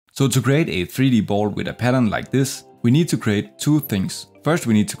So to create a 3D ball with a pattern like this, we need to create two things. First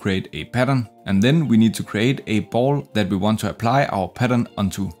we need to create a pattern, and then we need to create a ball that we want to apply our pattern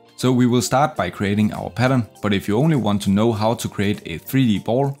onto. So we will start by creating our pattern, but if you only want to know how to create a 3D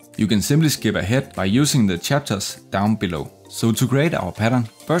ball, you can simply skip ahead by using the chapters down below. So to create our pattern,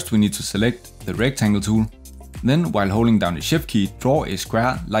 first we need to select the rectangle tool. Then while holding down the shift key, draw a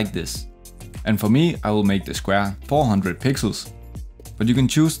square like this. And for me, I will make the square 400 pixels. But you can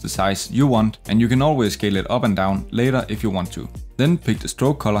choose the size you want, and you can always scale it up and down later if you want to. Then pick the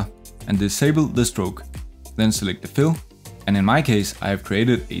stroke color and disable the stroke. Then select the fill. And in my case, I have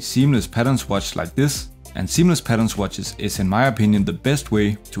created a seamless pattern swatch like this. And seamless pattern swatches is in my opinion the best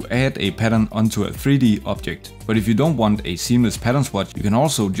way to add a pattern onto a 3D object. But if you don't want a seamless pattern swatch, you can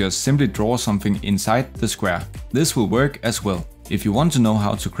also just simply draw something inside the square. This will work as well. If you want to know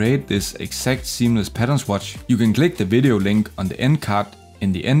how to create this exact seamless pattern swatch, you can click the video link on the end card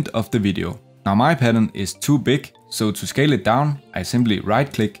in the end of the video. Now my pattern is too big, so to scale it down, I simply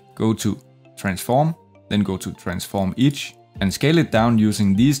right click, go to transform, then go to transform each, and scale it down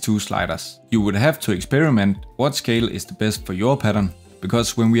using these two sliders. You would have to experiment what scale is the best for your pattern,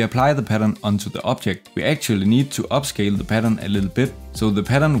 because when we apply the pattern onto the object, we actually need to upscale the pattern a little bit, so the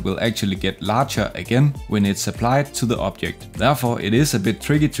pattern will actually get larger again when it's applied to the object. Therefore, it is a bit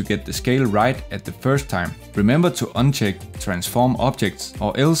tricky to get the scale right at the first time. Remember to uncheck transform objects,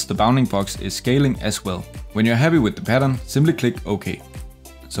 or else the bounding box is scaling as well. When you're happy with the pattern, simply click OK.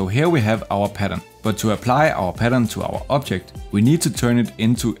 So here we have our pattern. But to apply our pattern to our object, we need to turn it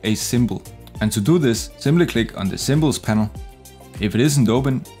into a symbol. And to do this, simply click on the symbols panel. If it isn't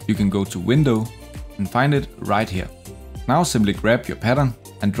open, you can go to Window and find it right here. Now simply grab your pattern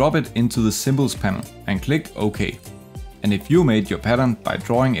and drop it into the symbols panel and click OK. And if you made your pattern by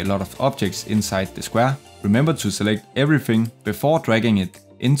drawing a lot of objects inside the square, remember to select everything before dragging it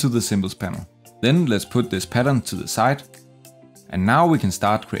into the symbols panel. Then let's put this pattern to the side. And now we can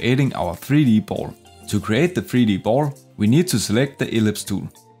start creating our 3D ball. To create the 3D ball, we need to select the ellipse tool.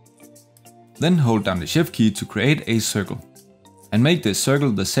 Then hold down the shift key to create a circle. And make this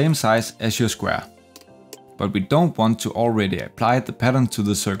circle the same size as your square. But we don't want to already apply the pattern to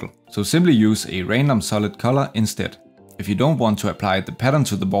the circle, so simply use a random solid color instead. If you don't want to apply the pattern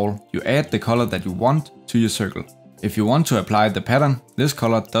to the ball, you add the color that you want to your circle. If you want to apply the pattern, this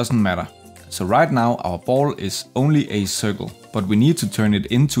color doesn't matter. So right now our ball is only a circle, but we need to turn it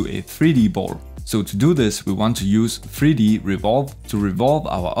into a 3D ball. So to do this, we want to use 3D revolve to revolve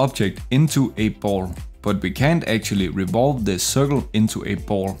our object into a ball. But we can't actually revolve this circle into a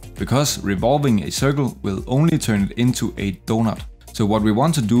ball, because revolving a circle will only turn it into a donut. So what we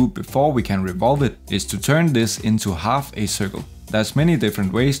want to do before we can revolve it is to turn this into half a circle. There's many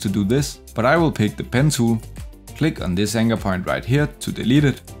different ways to do this, but I will pick the pen tool, click on this anchor point right here to delete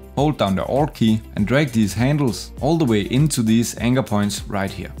it, hold down the Alt key and drag these handles all the way into these anchor points right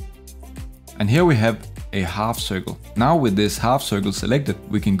here. And here we have a half circle. Now with this half circle selected,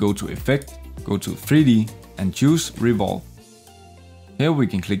 we can go to Effect, go to 3D and choose Revolve. Here we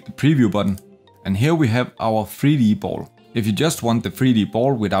can click the preview button, and here we have our 3D ball. If you just want the 3D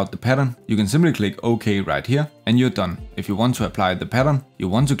ball without the pattern, you can simply click OK right here and you're done. If you want to apply the pattern, you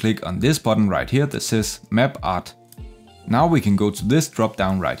want to click on this button right here that says Map Art. Now we can go to this drop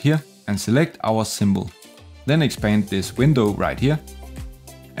down right here and select our symbol. Then expand this window right here.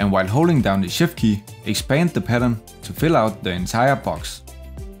 And while holding down the shift key, expand the pattern to fill out the entire box.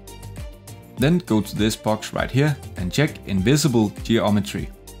 Then go to this box right here and check Invisible Geometry.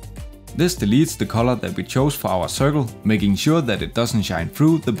 This deletes the color that we chose for our circle, making sure that it doesn't shine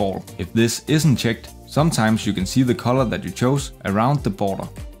through the ball. If this isn't checked, sometimes you can see the color that you chose around the border.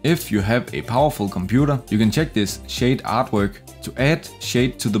 If you have a powerful computer, you can check this Shade Artwork to add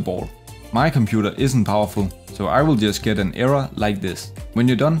shade to the ball. My computer isn't powerful, so I will just get an error like this. When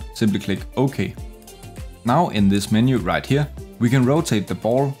you're done, simply click OK. Now in this menu right here, we can rotate the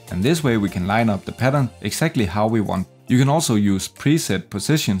ball, and this way we can line up the pattern exactly how we want. You can also use preset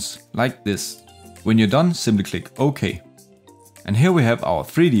positions like this. When you're done, simply click OK. And here we have our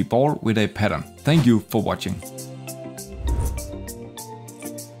 3D ball with a pattern. Thank you for watching.